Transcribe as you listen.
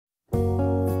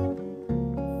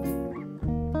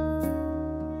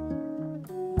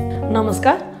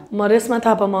नमस्कार, म रेशमा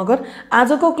थापा मगर।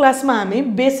 आजको क्लासमा हामी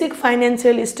बेसिक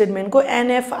फाइनान्शियल स्टेटमेन्टको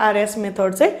NFRS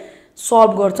मेथड चाहिँ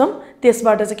सल्भ गर्छौं।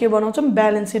 त्यसबाट चाहिँ के बनाउँछौं?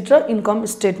 ब्यालेन्स सिट र इन्कम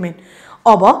स्टेटमेन्ट।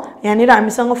 अब यहाँनिर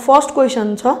हामीसँग फर्स्ट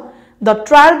क्वेशन छ, the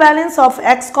trial balance of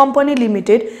x company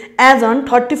limited as an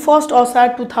 31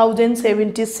 असार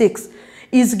 2076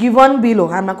 इज गिवन बिलो।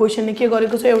 हाम्रो क्वेशनले के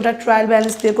गरेको छ? एउटा ट्रायल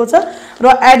ब्यालेन्स दिएको छ र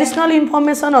एडिशनल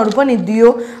इन्फर्मेसनहरु पनि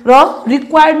दियो र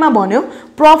रिक्वायर्डमा भन्यो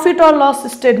प्रॉफिट और लस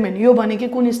स्टेटमेन्ट। यो भनेको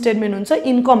कुन स्टेटमेन्ट हुन्छ?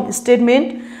 Income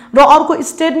statement. र अर्को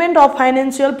स्टेटमेन्ट अफ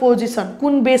फाइनान्शियल पोजिसन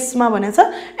कुन बेसमा भनेछ?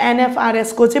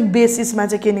 NFRS को चाहिँ बेसिसमा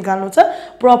चाहिँ के निकाल्नु छ?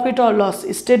 प्रॉफिट और लस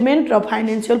स्टेटमेन्ट र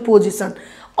फाइनान्शियल पोजिसन।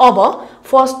 अब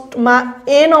फर्स्टमा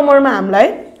ए नम्बरमा हामीलाई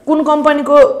कुन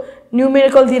कम्पनीको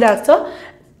न्यूमेरिकल दिइराको छ?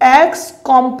 X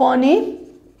company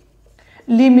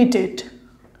limited.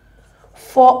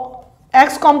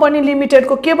 X company limited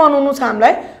को के बनाउनु छ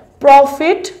हामीलाई?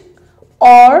 प्रॉफिट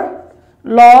और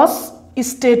loss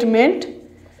statement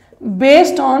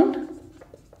based on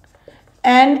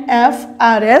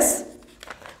NFRS।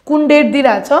 कुन date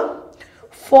दिइराछ?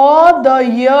 For the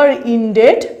year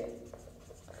indeed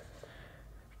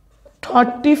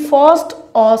 31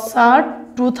 असार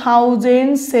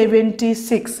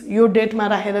 2076। यो डेटमा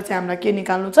राखेर चाहिँ हामीलाई के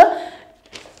निकाल्नु छ?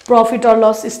 प्रॉफिट और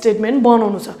लस स्टेटमेन्ट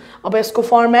बनाउनु छ। अब यसको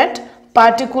फर्मेट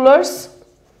पार्टिकुलर्स,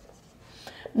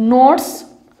 नोट्स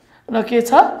र के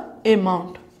छ?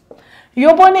 अमाउन्ट।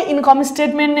 यो पनि इन्कम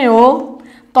स्टेटमेन्ट नै हो,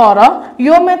 तर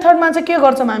यो मेथडमा चाहिँ के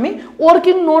गर्छौं हामी?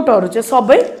 वर्किङ नोटहरु चाहिँ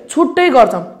सबै छुट्टै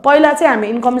गर्छौं। पहिला चाहिँ हामी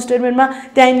इन्कम स्टेटमेन्टमा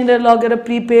त्यहीँनिर लगेर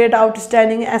प्रिपेड,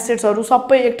 आउटस्ट्यान्डिङ एसेट्सहरु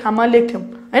सबै एक ठाउँमा लेख्थ्यौं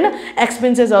हैन।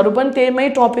 एक्सपेन्सेसहरु पनि त्यहीमै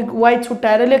टपिक वाइज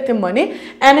छुट्याएर लेख्थ्यौं भने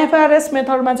NFRS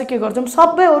मेथडमा चाहिँ के गर्छौं?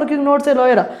 सबै वर्किङ नोट चाहिँ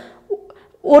लगेर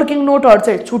वर्किङ नोटहरु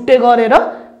चाहिँ छुट्टै गरेर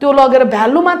त्यो लगेर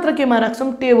भ्यालु मात्र केमा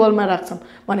राख्छौं? टेबलमा राख्छौं।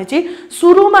 भनेपछि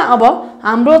सुरुमा अब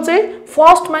हाम्रो चाहिँ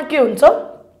फर्स्टमा के हुन्छ?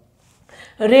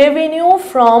 रेभिन्यू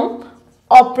फ्रम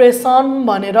अपरेसन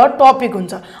भनेर टपिक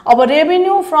हुन्छ। अब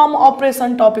रेभिन्यू फ्रम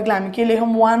अपरेसन टपिकलाई हामी के लेखौं?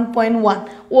 1.1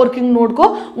 वर्किङ नोटको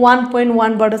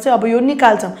 1.1 बाट चाहिँ अब यो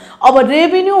निकाल्छौं। अब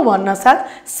रेभिन्यू भन्न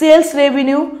साथ सेल्स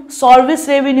रेभिन्यू, सर्भिस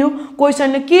रेभिन्यू,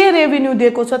 क्वेशनले के रेभिन्यू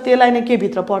दिएको छ त्यसलाई नै के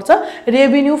भित्र पर्छ?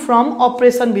 रेभिन्यू फ्रम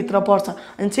अपरेसन भित्र पर्छ।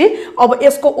 अनि अब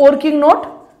यसको वर्किङ नोट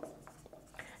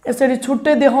यसरी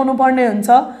छुट्टै देखाउनु पर्ने हुन्छ।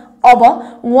 अब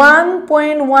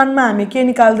 1.1 मा हामी के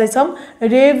निकाल्दै छौं?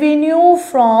 रेभिन्यू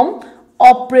फ्रम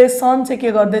अपरेसन चाहिँ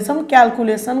के गर्दै छौं?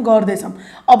 क्याल्कुलेसन गर्दै छौं।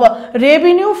 अब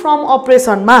रेभिन्यू फ्रम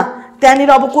अपरेसनमा त्यहाँनिर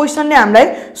अब क्वेशनले हामीलाई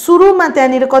सुरुमा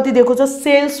त्यहाँनिर कति दिएको छ?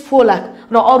 सेल्स 4 लाख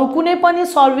र अरु कुनै पनि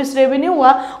सर्भिस रेभिन्यू वा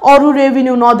अरु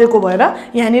रेभिन्यू नदिएको भएर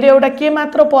यहाँनिर एउटा के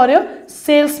मात्र पर्यो?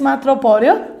 सेल्स मात्र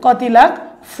पर्यो। कति लाख?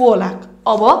 4 लाख।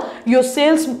 अब यो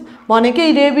सेल्स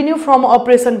भनेकै रेभिन्यू फ्रम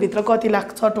अपरेसन भित्र कति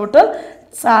लाख छ? टोटल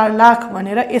 4 लाख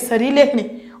भनेर यसरी लेख्ने।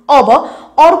 अब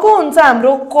अर्को हुन्छ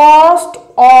हाम्रो cost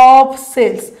of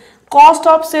cells. Cost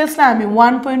of सेल्सलाई हामी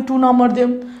 1.2 नम्बर दियौं।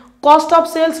 कस्ट अफ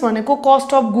सेल्स भनेको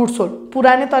कस्ट अफ गुड्स सोल्ड।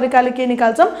 पुरानै तरिकाले के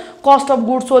निकाल्छौं? कस्ट अफ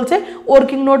गुड्स सोल्ड चाहिँ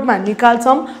वर्किङ नोटमा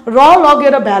निकाल्छौं र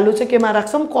लगेर भ्यालु चाहिँ केमा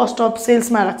राख्छौं? Cost of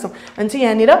सेल्समा राख्छौं। अनि चाहिँ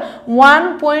यहाँनिर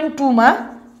 1.2 मा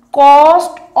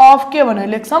कस्ट अफ के भनेर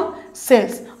लेख्छौं?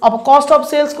 सेल्स। अब कस्ट अफ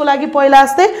सेल्स को लागि पहिला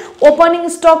जस्तै ओपनिङ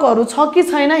स्टकहरु छ कि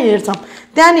छैन हेर्छौं।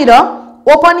 त्यहाँनिर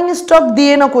ओपनिङ स्टक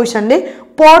दिएन क्वेशनले,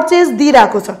 पर्चेज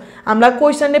दिइराको छ। हामीलाई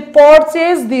क्वेशनले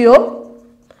पर्चेज दियो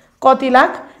कति लाख?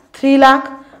 3 लाख।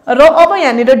 र अब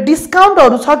यहाँनिर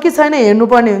डिस्काउन्टहरु छ कि छैन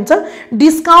हेर्नुपर्ने हुन्छ।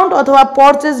 डिस्काउन्ट अथवा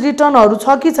पर्चेज रिटर्नहरु छ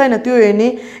कि छैन त्यो हेर्ने।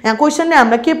 यहाँ क्वेशनले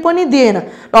हामीलाई के पनि दिएन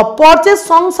र पर्चेज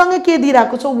सँगसँगै के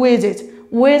दिइराको छ? वेजेज।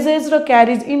 वेजेज र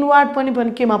क्यारेज इनवार्ड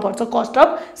पनि केमा पर्छ? Cost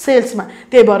of सेल्समा।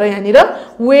 त्यही भएर यहाँनिर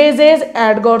वेजेज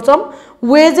एड गर्छौं।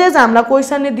 वेजेज हामीलाई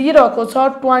क्वेशनले दिइरहेको छ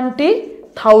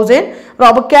 20,000 र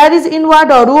अब क्यारेज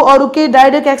इनवार्डहरु अरु के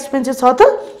डाइरेक्ट एक्सपेन्सेस छ त?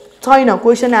 छैन।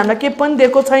 क्वेशनले हामीलाई के पनि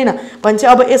दिएको छैन भन्छ।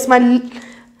 अब यसमा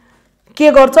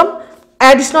के गर्छौं?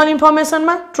 एडिशनल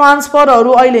इन्फर्मेसनमा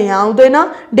ट्रान्सफरहरु अहिले यहाँ आउँदैन,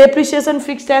 डेप्रिसिएसन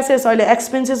फिक्स्ड एसेट्स अहिले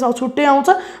एक्सपेन्सेस छुट्टै आउँछ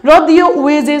र दियो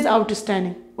वेजेज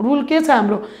आउटस्ट्यान्डिङ। रुल के छ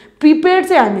हाम्रो? प्रिपेड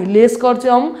चाहिँ हामी लेस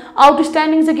गर्छौं,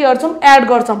 आउटस्ट्यान्डिङ चाहिँ के गर्छौं? एड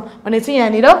गर्छौं। भनेपछि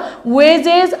यहाँनिर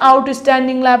वेजेज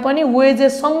आउटस्ट्यान्डिङलाई पनि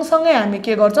वेजेज सँगसँगै हामी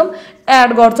के गर्छौं?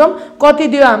 एड गर्छौं। कति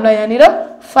दियो हामीलाई? यहाँनिर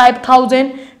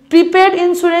 5,000। प्रिपेड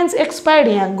इन्स्योरेन्स एक्सपायर्ड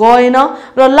यहाँ गएन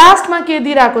र लास्टमा के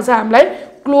दिइराको छ हामीलाई?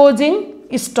 Closing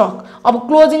stock. अब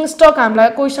क्लोजिङ स्टक हामीलाई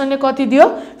क्वेशनले कति दियो?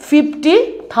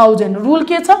 50,000। रुल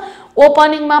के छ?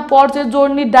 ओपनिङमा पर्चेज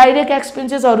जोड्ने, डाइरेक्ट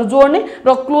एक्सपेन्सेसहरु जोड्ने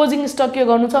र क्लोजिङ स्टक के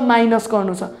गर्नु छ? माइनस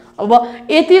गर्नु छ। अब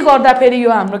यति गर्दा फेरि यो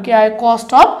हाम्रो के आयो?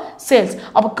 Cost of cells.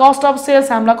 अब कस्ट अफ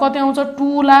सेल्स हामीलाई कति आउँछ?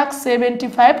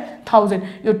 2,75,000 50,000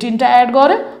 यो तीनटा एड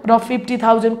गरे र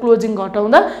 50,000 क्लोजिङ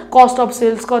घटाउँदा कस्ट अफ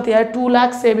सेल्स कति आयो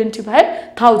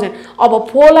 2,75,000 अब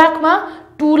 4 लाखमा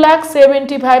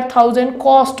 2,75,000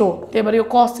 कस्ट हो त्यही भएर यो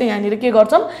कस्ट चाहिँ यहाँनिर के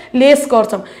गर्छौं लेस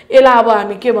गर्छौं यसलाई अब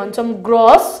हामी के भन्छौं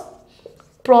ग्रस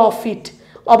प्रॉफिट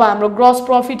अब हाम्रो ग्रस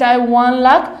प्रॉफिट आयो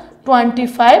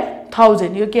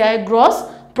 1,25,000 यो के आयो ग्रस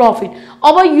प्रॉफिट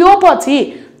अब यो पछि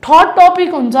थर्ड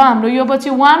टपिक हुन्छ हाम्रो यो पछि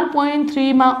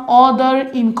 1.3 मा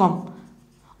अदर इन्कम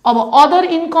अब अदर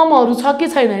इन्कमहरु छ कि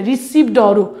छैन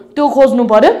रिसिभ्डहरु त्यो खोज्नु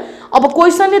पर्यो अब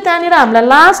क्वेशनले त्यहाँनिर हामीलाई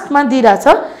लास्टमा दिइराछ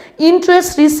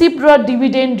इन्ट्रेस्ट रिसिभ्ड र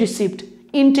डिभिडेन्ड रिसिभ्ड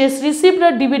इन्ट्रेस्ट रिसिभ्ड र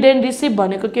डिभिडेन्ड रिसिभ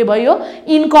भनेको के भयो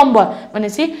इन्कम भयो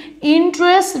भनेपछि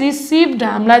इन्ट्रेस्ट रिसिभ्ड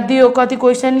हामीलाई दियो कति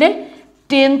क्वेशनले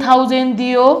 10,000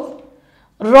 दियो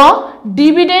र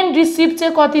डिभिडेन्ड रिसिभ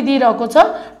चाहिँ कति दिइरहेको छ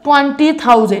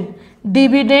 20,000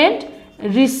 डिभिडेन्ड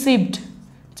रिसिभ्ड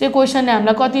चाहिँ क्वेशनले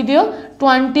हामीलाई कति दियो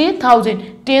 20,000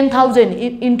 10,000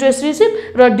 इन्ट्रेस्ट रिसिभ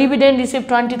र डिभिडेन्ड रिसिभ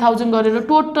 20,000 गरेर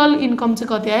टोटल इन्कम चाहिँ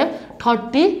कति आयो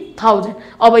 30,000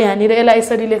 अब यहाँनिर यसलाई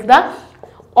यसरी लेख्दा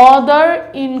अदर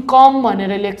इन्कम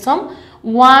भनेर लेख्छौं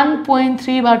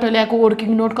 1.3 बाट ल्याएको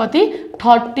वर्किङ नोट कति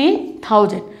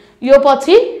 30,000 यो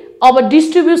पछि अब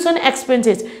distribution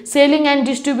expenses selling and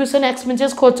distribution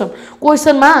expenses खोज्छौं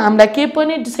क्वेशनमा हामीलाई के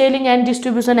पनि सेलिङ एन्ड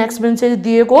डिस्ट्रिब्युसन एक्सपेन्सेस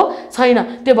दिएको छैन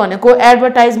त्यो भनेको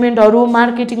एडभर्टाइजमेन्टहरु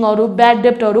मार्केटिङहरु ब्याड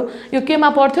डेब्टहरु यो केमा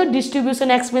पर्थ्यो डिस्ट्रिब्युसन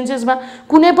एक्सपेन्सेसमा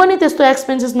कुनै पनि त्यस्तो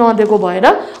एक्सपेन्सेस नदिएको भएर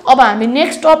अब हामी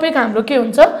नेक्स्ट टपिक हाम्रो के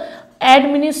हुन्छ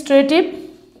एडमिनिस्ट्रेटिभ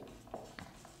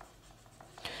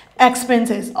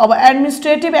एक्सपेन्सेस अब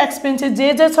एडमिनिस्ट्रेटिभ एक्सपेन्सेस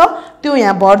जे छ त्यो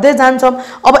यहाँ भर्दै जान्छौं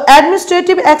अब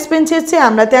एडमिनिस्ट्रेटिभ एक्सपेन्सेस चाहिँ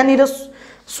हामीलाई त्यहाँनिर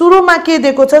सुरुमा के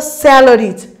दिएको छ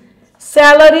स्यालरीज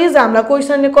स्यालरीज हामीलाई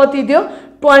क्वेशनले कति दियो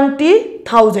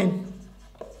 20,000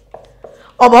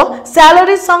 अब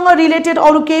स्यालरीज सँग रिलेटेड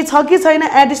अरु केही छ कि छैन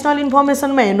एडिशनल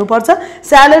इन्फर्मेसनमा हेर्नु पर्छ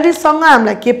स्यालरीज सँग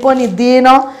हामीलाई के पनि दिएन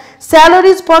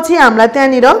स्यालरीज पछि हामीलाई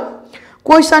त्यहाँनिर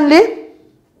क्वेशनले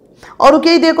अरु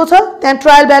केही दिएको छ त्यहाँ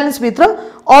ट्रायल ब्यालेन्स भित्र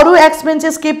अरु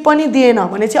एक्सपेन्सेस के पनि दिएन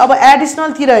भनेपछि अब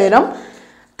एडिशनल तिर हेरौं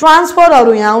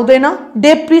ट्रान्सफरहरु यहाँ आउँदैन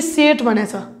डेप्रिसिएट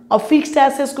भनेछ अब फिक्स्ड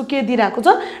एसेट्स को के दिइराको छ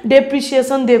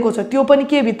डेप्रिसिएसन दिएको छ त्यो पनि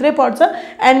के भित्रै पर्छ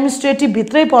एडमिनिस्ट्रेटिभ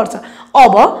भित्रै पर्छ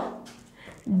अब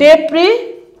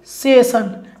डेप्रिसिएसन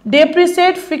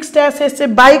डेप्रिसिएट फिक्स्ड एसेट्स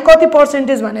चाहिँ बाइ कति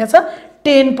पर्सेन्टेज भनेछ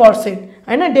 10%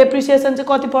 हैन डेप्रिसिएसन चाहिँ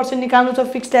कति पर्सेन्ट निकाल्नु छ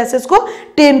फिक्स्ड एसेट्स को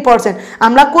 10%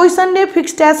 हामीलाई क्वेशनले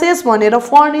फिक्स्ड एसेट्स भनेर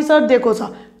फर्निचर दिएको छ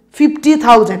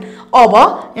 50,000 अब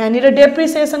यहाँनिर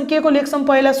डेप्रिसिएसन के को लेख्छौं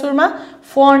पहिला सुरुमा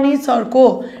फर्निचर को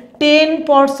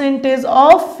 10%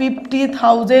 अफ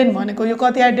 50,000 भनेको यो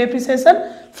कति आयो डेप्रिसिएसन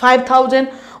 5,000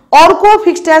 अर्को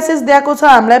फिक्स्ड एसेट्स दिएको छ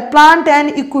हामीलाई प्लान्ट एन्ड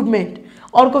इक्विपमेन्ट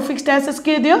अर्को फिक्स्ड एसेट्स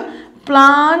के दियो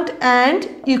plant and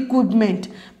equipment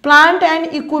plant and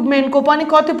equipment को पनि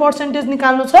कति पर्सेन्टेज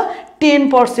निकाल्नु छ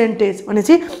 10%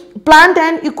 भनेपछि प्लान्ट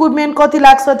एन्ड इक्विपमेन्ट कति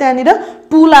लाग्छ त्यहाँनिर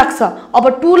 2 लाख छ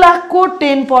अब 2 लाख को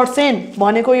 10%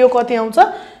 भनेको यो कति आउँछ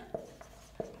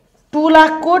 2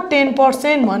 लाख को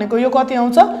 10% भनेको यो कति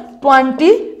आउँछ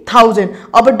 20,000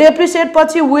 अब डेप्रिसिएट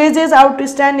पछि वेजेस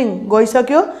आउटस्ट्यान्डिङ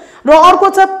गइसक्यो र अर्को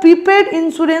छ प्रिपेड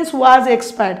इन्स्योरेन्स वाज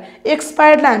एक्सपायर्ड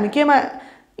एक्सपायर्डलाई हामी केमा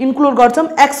इन्क्लुड गर्छौं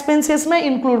एक्सपेन्सेसमा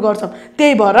इन्क्लुड गर्छौं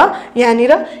त्यही भएर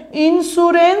यहाँनिर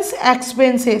इन्स्योरेन्स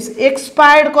एक्सपेन्सेस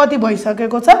एक्सपायर्ड कति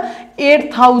भइसकेको छ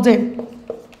 8,000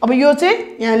 अब यो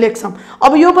चाहिँ यहाँ लेख्छौं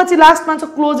अब यो पछि लास्टमा छ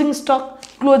क्लोजिङ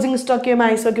स्टक केमा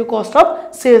आइसक्यो कस्ट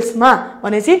अफ सेल्समा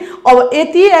भनेपछि अब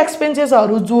यति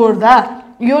एक्सपेन्सेसहरु जोड्दा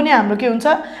यो नै हाम्रो के हुन्छ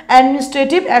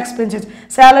एडमिनिस्ट्रेटिभ एक्सपेन्सेस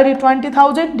स्यालेरी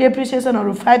 20,000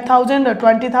 डेप्रिसिएसनहरु 5,000 र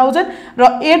 20,000 र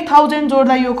 8,000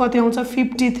 जोड्दा यो कति आउँछ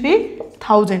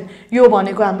 53,000 यो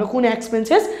भनेको हाम्रो कुन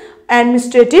एक्सपेन्सेस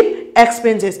एडमिनिस्ट्रेटिभ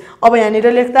एक्सपेन्सेस अब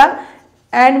यहाँनिर लेख्दा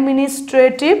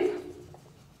एडमिनिस्ट्रेटिभ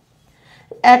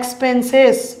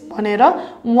एक्सपेन्सेस भनेर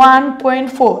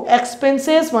 1.4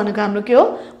 एक्सपेन्सेस भनेको हाम्रो के हो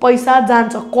पैसा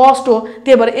जान्छ कस्ट हो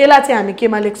त्यही भएर यसलाई चाहिँ हामी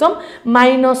केमा लेख्छौं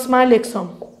माइनसमा लेख्छौं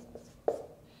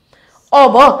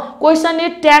अब क्वेशनले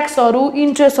ट्याक्सहरु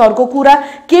इन्ट्रेस्टहरुको कुरा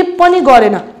के पनि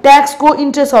गरेन ट्याक्सको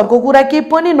इन्ट्रेस्टहरुको कुरा के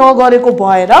पनि नगरेको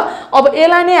भएर अब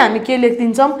यसलाई नै हामी के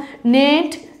लेख्दिन्छौं नेट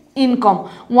इन्कम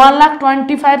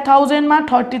 1,25,000 मा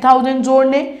 30,000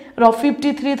 जोड्ने र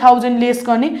 53,000 लेस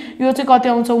गर्ने यो चाहिँ कति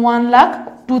आउँछ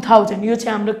 1,02,000 यो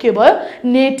चाहिँ हाम्रो के भयो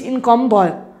नेट इन्कम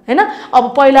भयो हैन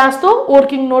अब पहिला जस्तो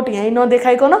वर्किङ नोट यही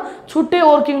नदेखाइकन छुट्टै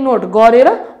वर्किङ नोट गरेर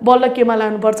बल्ल केमा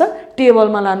लानु पर्छ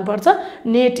टेबलमा लानु पर्छ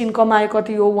नेट इन्कम आयो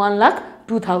कति हो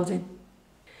 1,02,000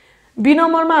 बी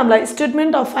नम्बरमा हामीलाई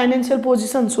स्टेटमेन्ट अफ फाइनान्शियल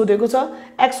पोजिसन सोधेको छ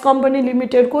x company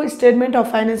लिमिटेडको statement of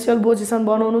financial position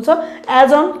बनाउनु छ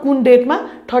एज अन कुन डेटमा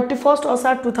 31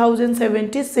 असार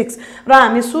 2076 र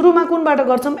हामी सुरुमा कुनबाट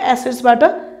गर्छौं एसेट्सबाट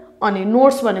अनि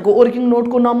नोट्स भनेको वर्किङ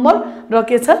नोटको नम्बर र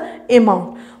के छ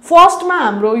एमाउन्ट फर्स्टमा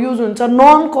हाम्रो युज हुन्छ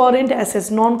नन करेन्ट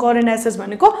एसेट्स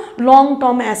भनेको लङ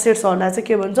टर्म एसेट्सहरुलाई चाहिँ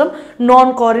के भन्छौं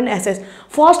नन करेन्ट एसेट्स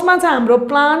फर्स्टमा चाहिँ हाम्रो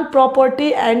प्लान्ट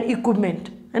प्रपर्टी एन्ड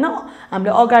इक्विपमेन्ट हैन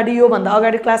हामीले अगाडि यो भन्दा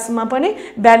अगाडि क्लासमा पनि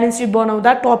ब्यालेन्स सिट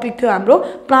बनाउँदा टपिक थियो हाम्रो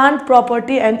प्लान्ट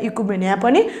प्रपर्टी एन्ड इक्विपमेन्ट यहाँ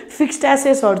पनि फिक्स्ड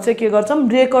एसेट्सहरु चाहिँ के गर्छौं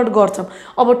रेकर्ड गर्छौं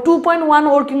अब 2.1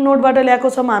 वर्किङ नोटबाट ल्याएको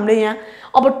छौं हामीले यहाँ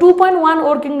अब 2.1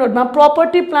 वर्किङ नोटमा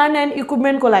प्रपर्टी प्लान्ट एन्ड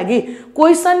इक्विपमेन्टको लागि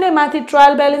क्वेशनले माथि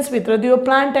ट्रायल ब्यालेन्स भित्र दियो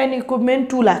प्लान्ट एन्ड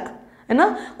इक्विपमेन्ट 2 लाख हैन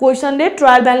क्वेशनले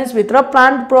ट्रायल ब्यालेन्स भित्र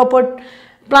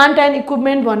प्लान्ट एन्ड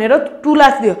इक्विपमेन्ट भनेर 2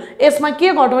 लाख दियो यसमा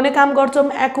के घटाउने काम गर्छौं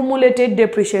एक्युमुलेटेड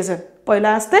डेप्रिसिएसन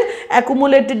पहिला जस्तै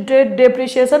एक्युमुलेटेड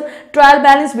डेप्रिसिएसन ट्रायल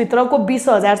ब्यालेन्स भित्रको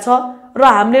 20000 छ र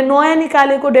हामीले नयाँ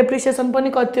निकालेको डेप्रिसिएसन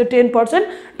पनि कति थियो 10%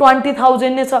 20000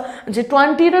 नै छ अनि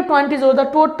 20 र 20 जोड्दा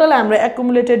टोटल हाम्रो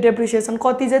एक्युमुलेटेड डेप्रिसिएसन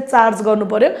कति चाहिँ चार्ज गर्नु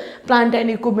पर्यो प्लान्ट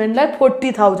एन्ड इक्विपमेन्टलाई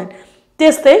 40000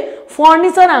 त्यस्तै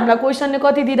फर्निचर हामीलाई क्वेशनले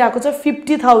कति दिइराको छ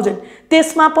 50000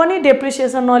 त्यसमा पनि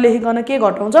डेप्रिसिएसन नलेखिकन के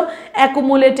घटाउँछौं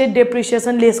एक्युमुलेटेड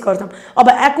डेप्रिसिएसन लेस गर्छौं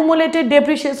अब एक्युमुलेटेड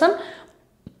डेप्रिसिएसन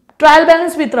ट्रायल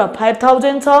ब्यालेन्स भित्र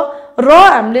 5000 छ र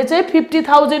हामीले चाहिँ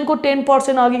 50000 को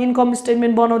 10% अघि इन्कम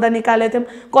स्टेटमेन्ट बनाउँदा निकालेको थियौं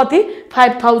कति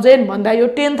 5000 भन्दा यो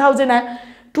 10000 आयो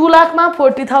 2 लाखमा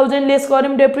 40000 लेस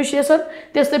गर्यौं डेप्रिसिएसन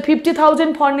त्यस्तै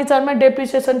 50000 फर्निचरमा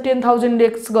डेप्रिसिएसन 10000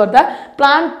 लेस गर्दा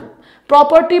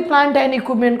प्रपर्टी प्लान्ट एन्ड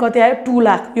इक्विपमेन्ट कति आयो 2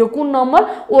 लाख यो कुन नम्बर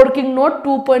वर्किङ नोट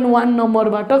 2.1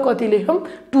 नम्बरबाट कति लेख्यौं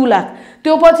 2 लाख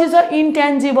त्यो पछि छ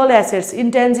इन्टेन्जिबल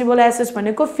एसेट्स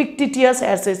भनेको फिक्टिटियस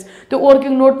एसेट्स त्यो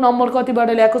वर्किङ नोट नम्बर कतिबाट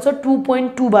ल्याएको छ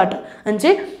 2.2 बाट अनि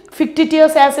चाहिँ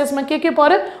फिक्टिटियस एसेट्समा के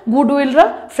पर्यो गुडविल र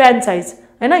फ्र्यान्चाइज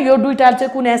हैन यो दुईटा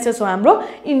चाहिँ कुन एसेट्स हो हाम्रो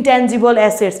इन्टेन्जिबल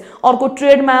एसेट्स अर्को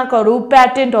ट्रेडमार्कहरु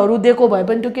प्याटेन्टहरु दिएको भए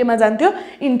पनि त्यो केमा जान्थ्यो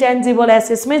इन्टेन्जिबल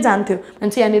एसेट्समै जान्थ्यो अनि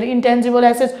चाहिँ यहाँनिर इन्टेन्जिबल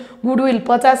एसेट्स गुडविल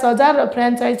 50000 र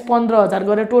फ्र्यान्चाइज 15000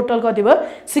 गरेर टोटल कति भयो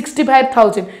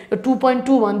 65000 यो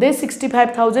 2.2 भन्दै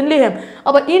 65000 लेख्यौं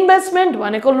अब इन्भेस्टमेन्ट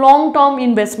भनेको long term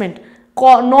investment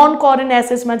non current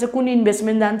एसेट्समा चाहिँ कुन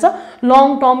इन्भेस्टमेन्ट जान्छ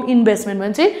लङ टर्म इन्भेस्टमेन्ट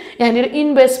भन्छ यहाँनिर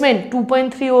इन्भेस्टमेन्ट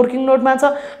 2.3 वर्किङ नोटमा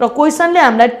छ र क्वेशनले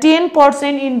हामीलाई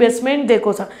 10% इन्भेस्टमेन्ट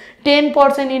दिएको छ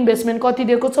 10% इन्भेस्टमेन्ट कति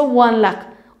दिएको छ 1 लाख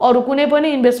अरु कुनै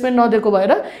पनि इन्भेस्टमेन्ट नदिएको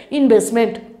भएर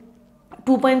इन्भेस्टमेन्ट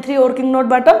 2.3 वर्किङ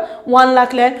नोटबाट 1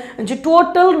 लाख ल्याए अनि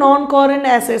टोटल नन करेन्ट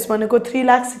एसेट्स भनेको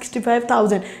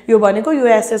 3,65,000 यो भनेको यो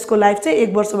एसेट्स को लाइफ चाहिँ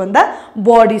 1 वर्ष भन्दा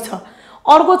बढी छ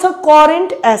अर्को छ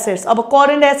करेन्ट एसेट्स अब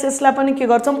करेन्ट एसेट्सलाई पनि के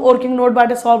गर्छौं वर्किङ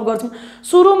नोटबाट सल्भ गर्छौं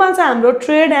सुरुमा चाहिँ हाम्रो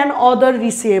ट्रेड एन्ड अदर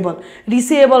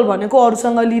रिसिएबल भनेको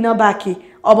अरुसँग लिन बाँकी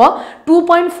अब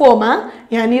 2.4 मा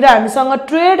यहाँनिर हामीसँग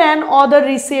ट्रेड एन्ड अदर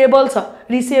रिसिएबल छ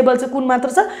रिसिएबल चाहिँ कुन मात्र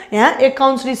छ यहाँ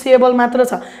अकाउन्ट्स रिसिएबल मात्र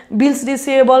छ बिल्स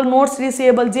रिसिएबल नोट्स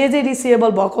रिसिएबल जे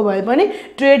रिसिएबल भएको भए पनि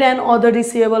ट्रेड एन्ड अदर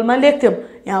रिसिएबल मा लेख्थ्यौं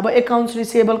यहाँ अब अकाउन्ट्स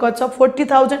रिसिएबल कति छ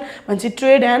 40000 भन्छ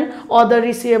ट्रेड एन्ड अदर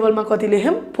रिसिएबल मा कति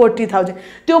लेख्यौं 40000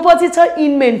 त्यो पछि छ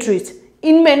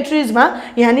इन्भेन्टरीज मा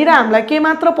यहाँनिर हामीलाई के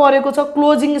मात्र परेको छ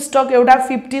क्लोजिङ स्टक एउटा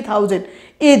 50000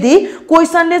 यदि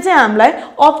क्वेशनले चाहिँ हामीलाई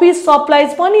अफिस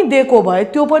सप्लाइज पनि दिएको भए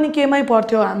त्यो पनि केमै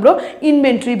पर्थ्यो हाम्रो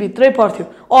इन्भेन्टरी भित्रै पर्थ्यो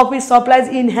अफिस सप्लाइज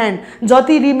इन ह्यान्ड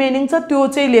जति रिमेनिङ छ त्यो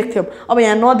चाहिँ लेख्थ्यौं अब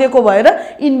यहाँ नदिएको भएर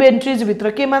इन्भेन्टरीज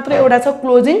भित्र के मात्र एउटा छ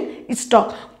क्लोजिङ स्टक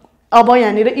अब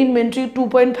यहाँनिर इन्भेन्टरी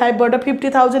 2.5 बाट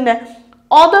 50000 ल्याए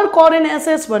अदर करेन्ट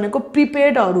एसेट्स भनेको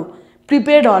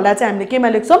प्रिपेडहरुलाई चाहिँ हामीले केमा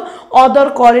लेख्छौं अदर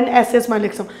करेन्ट एसेट्समा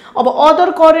लेख्छौं अब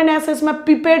other current एसेट्समा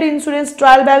prepaid insurance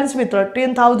trial balance भित्र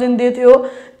 10000 दिथ्यो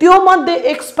त्यो मध्ये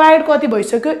एक्सपायर्ड कति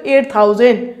भइसक्यो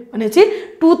 8000 भनेपछि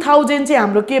 2000 चाहिँ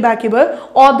हाम्रो के बाँकी भयो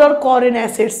अदर करेन्ट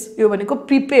एसेट्स यो भनेको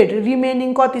प्रिपेड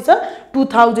रिमेनिङ कति छ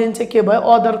 2000 चाहिँ के भयो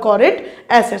अदर करेन्ट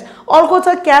एसेट्स अर्को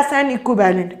छ क्याश एन्ड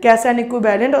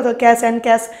इक्विभ्यालेन्ट अथवा क्याश एन्ड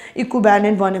क्याश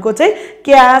इक्विभ्यालेन्ट भनेको चाहिँ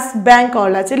क्याश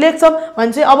बैंकहरुलाई चाहिँ लेख्छौं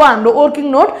भने अब हाम्रो वर्किङ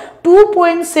नोट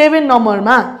 2.7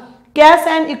 नम्बरमा क्याश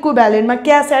एन्ड इक्विभ्यालेन्टमा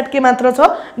क्याश एट के मात्र छ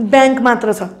बैंक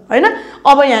मात्र छ हैन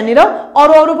अब यहाँनिर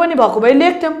अरु पनि भएको भए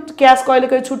लेख्थ्यौं क्याश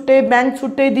कहिलेकाहीँ छुट्टै बैंक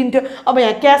छुट्टै दिन्थ्यो अब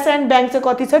यहाँ क्याश एन्ड बैंक चाहिँ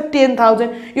कति छ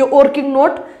 10000 यो वर्किङ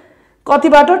नोट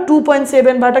कतिबाट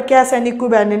 2.7 बाट क्याश एन्ड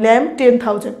इक्विभ्यालेन्ट ल्यायौं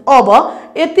 10000 अब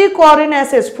यति करेन्ट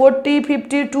एसेट्स 40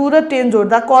 52 र 10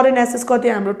 जोड्दा करेन्ट एसेट्स कति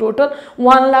हाम्रो टोटल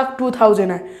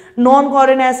 1,02,000 आयो नन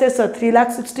करेन्ट एसेट्स छ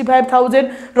 3,65,000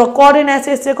 र करेन्ट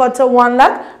एसेट्स चाहिँ कति छ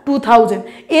 1,02,000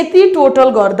 यति टोटल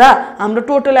गर्दा हाम्रो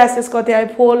टोटल एसेट्स कति आयो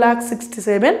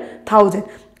 4,67,000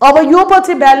 अब यो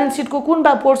पछि ब्यालेन्स सिटको कुन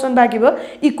पोर्सन बाँकी भयो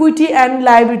इक्विटी एन्ड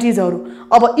लायबिलिटिजहरु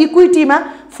अब इक्विटीमा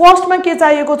फर्स्टमा के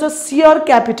चाहिएको छ शेयर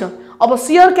क्यापिटल अब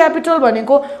शेयर क्यापिटल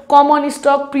भनेको common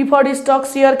stock preferred stock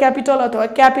share capital अथवा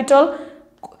क्यापिटल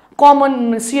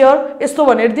कमन शेयर यस्तो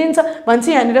भनेर दिन्छ भन्छ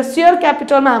यहाँनिर शेयर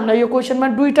क्यापिटलमा हामीलाई यो क्वेशनमा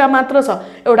दुईटा मात्र छ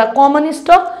एउटा कमन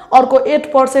स्टक अर्को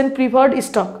 8% प्रिफर्ड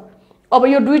स्टक अब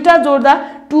यो दुईटा जोड्दा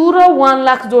 2 र 1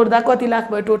 लाख जोड्दा कति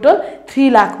लाख भयो टोटल 3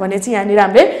 लाख भनेपछि यहाँनिर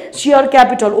हामीले share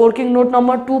capital working note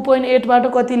number 2.8 बाट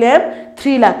कति ल्यायौं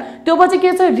 3 लाख त्यो पछि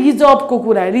के छ रिजर्भको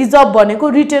कुरा रिजर्भ भनेको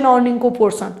रिटेन अर्निङको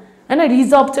पोर्सन हैन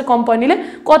रिजर्भ चाहिँ कम्पनीले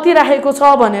कति राखेको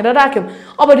छ भनेर राख्यौं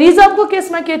अब रिजर्भको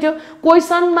केसमा के थियो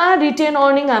क्वेशनमा रिटेन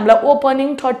अर्निङ हामीलाई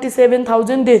ओपनिङ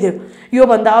 37000 दिथ्यो यो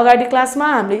भन्दा अगाडि क्लासमा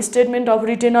हामीले स्टेटमेन्ट अफ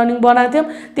रिटेन अर्निङ बनाएको थियौं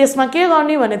त्यसमा के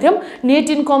गर्ने भने थियौं नेट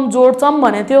इन्कम जोड्छौं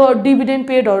भने थियो डिभिडेन्ड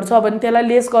पेडहरु छ भने त्यसलाई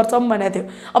लेस गर्छौं भने थियो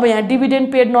अब यहाँ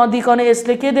डिभिडेन्ड पेड नदिकन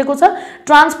यसले के दिएको छ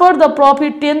transfer the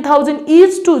profit 10000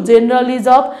 is to general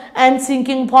reserve and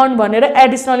सिंकिङ fund भनेर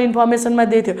एडिशनल इन्फर्मेसनमा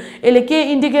दिथ्यो यसले के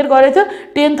इन्डिकेट गरेथ्यो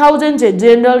 10000 चाहिँ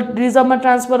जनरल रिजर्भमा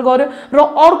ट्रान्सफर गर्यो र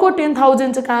अर्को 10000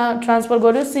 चाहिँ कहाँ ट्रान्सफर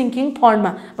गर्यो सिंकिङ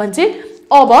फन्डमा भन्छ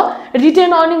अब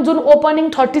रिटेन अर्निङ जुन ओपनिङ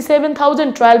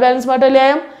 37000 ट्रायल ब्यालेन्सबाट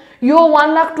ल्यायौं यो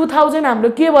 1,02,000 हाम्रो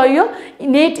के भयो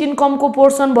नेट इन्कमको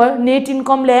पोर्सन भयो नेट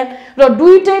इन्कम ल्यायौं र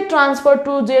दुईटै ट्रान्सफर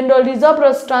टु जनरल रिजर्भ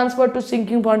र ट्रान्सफर टु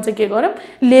सिंकिङ फन्ड चाहिँ के गर्यौं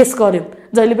लेस गर्यौं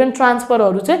जहिले पनि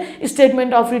ट्रान्सफरहरु चाहिँ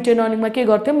स्टेटमेन्ट अफ रिटेन अर्निङमा के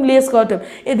गर्थ्यौं लेस गर्थ्यौं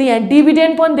यदि यहाँ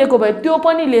डिभिडेन्ड पनि दिएको भए त्यो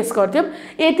पनि लेस गर्थ्यौं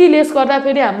यति लेस गर्दा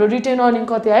फेरि हाम्रो रिटेन अर्निङ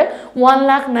कति आयो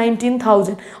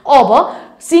 1,19,000 अब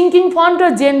सिंकिङ फन्ड र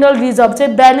जनरल रिजर्भ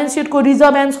चाहिँ ब्यालेन्स सिटको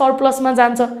रिजर्भ एन्ड सरप्लसमा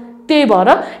जान्छ त्यही भएर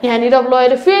यहाँनिर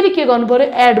लगेर फेरि के गर्नु पर्यो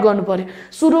एड गर्नु पर्यो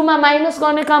सुरुमा माइनस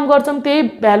गर्ने काम गर्छौं त्यही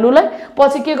भ्यालुलाई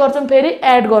पछि के गर्छौं फेरि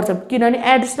एड गर्छौं किनभने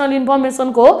एडिशनल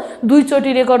इन्फर्मेसनको हो दुई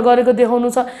चोटी रेकर्ड गरेको देखाउनु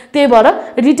छ त्यही भएर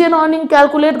रिटेन अर्निङ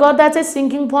क्याल्कुलेट गर्दा चाहिँ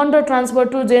सिंकिङ फन्ड र ट्रान्सफर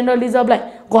टु जनरल रिजर्भलाई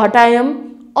घटायौं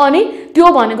अनि त्यो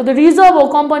भनेको त रिजर्भ हो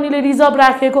कम्पनीले रिजर्भ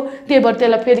राखेको त्यही भएर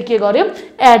त्यसलाई फेरि के गर्यौं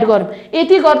एड गर्यौं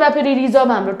यति गर्दा फेरि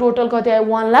रिजर्भ हाम्रो टोटल कति आयो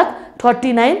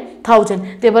 1,39,000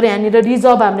 त्यही भएर यहाँनिर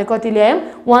रिजर्भ हामीले कति ल्यायौं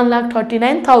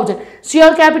 1,39,000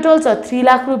 शेयर क्यापिटल छ 3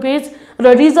 लाख रुपैयाँ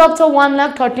र रिजर्भ छ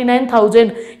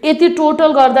 1,39,000 यति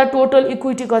टोटल गर्दा टोटल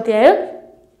इक्विटी कति आयो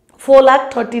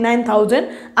 4,39,000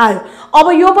 आयो अब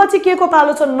यो पछि के को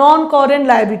पालो छ non current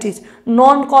liabilities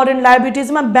non current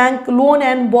लायबिलिटीजमा bank loan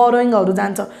and बोरोइङहरु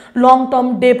जान्छ लङ टर्म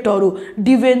डेब्टहरु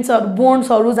डिबेन्चर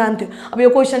बोन्ड्सहरु जान्थ्यो अब यो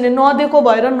क्वेशनले नदिएको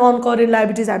भएर नन करेन्ट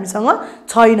लायबिलिटीज हामीसँग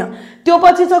छैन त्यो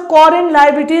पछि छ current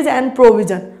liabilities and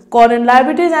provision current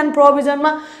liabilities and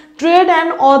प्रोभिजनमा trade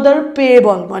and other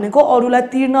payable भनेको अरुलाई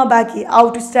तिर्न बाँकी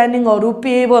आउटस्ट्यान्डिङहरु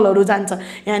पेएबलहरु जान्छ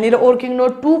यहाँनिर वर्किङ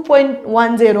नोट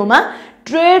 2.10 मा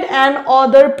ट्रेड एन्ड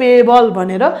अदर पेएबल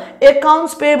भनेर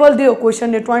अकाउन्ट्स पेएबल दियो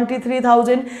क्वेशनले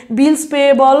 23,000 bills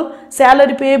payable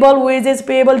salary payable wages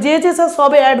payable जे छ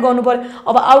सबै एड गर्नु पर्यो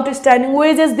अब आउटस्ट्यान्डिङ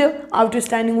वेजेस दियो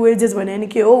आउटस्ट्यान्डिङ वेजेस भने नि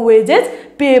के हो वेजेस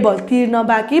पेएबल तिर्न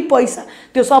बाँकी पैसा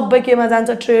त्यो सबै केमा जान्छ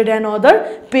ट्रेड एन्ड अदर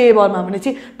पेएबलमा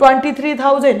भनेपछि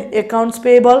 23,000 अकाउन्ट्स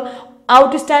पेएबल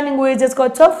आउटस्ट्यान्डिङ वेजेस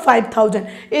कति छ 5,000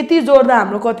 यति जोड्दा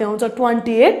हाम्रो कति आउँछ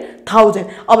 28,000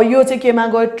 अब यो चाहिँ केमा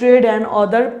गयो ट्रेड एन्ड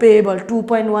अदर पेएबल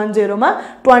 2.10 मा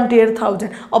 28,000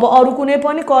 अब अरु कुनै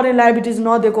पनि करेन्ट लायबिलिटीज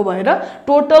नदिएको भएर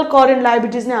टोटल करेन्ट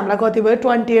लायबिलिटीज नै हामीलाई कति भयो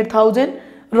 28,000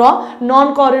 र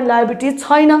नन करेन्ट लायबिलिटीज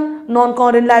छैन नन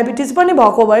करेन्ट लायबिलिटीज पनि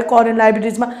भएको भए करेन्ट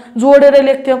लायबिलिटीजमा जोडेर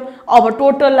लेख्थ्यौं अब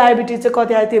टोटल लायबिलिटीज चाहिँ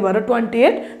कति आयो त्यही भएर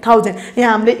 28,000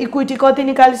 यहाँ हामीले इक्विटी कति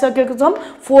निकालिसकेको छौं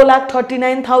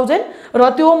 4,39,000 र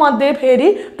त्यो मध्ये फेरि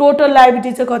टोटल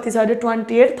लायबिलिटी चाहिँ कति छ अरे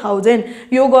 28,000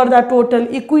 यो गर्दा टोटल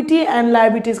इक्विटी एन्ड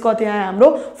लायबिलिटीज कति आयो हाम्रो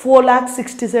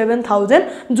 4,67,000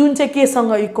 जुन चाहिँ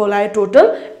केसँग इक्वल आयो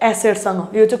टोटल एसेट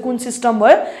सँग यो चाहिँ कुन सिस्टम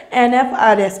भयो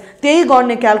NFRS त्यही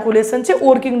गर्ने क्याल्कुलेसन चाहिँ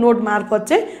वर्किङ नोट मार्फत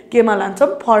चाहिँ केमा लान्छौं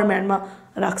फर्मेटमा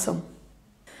राख्छौं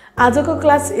आजको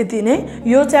क्लास यति नै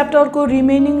यो च्याप्टरको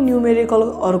रिमेनिङ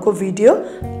न्यूमेरिकलहरुको भिडियो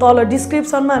तल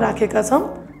डिस्क्रिप्सनमा राखेका छौं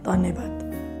धन्यवाद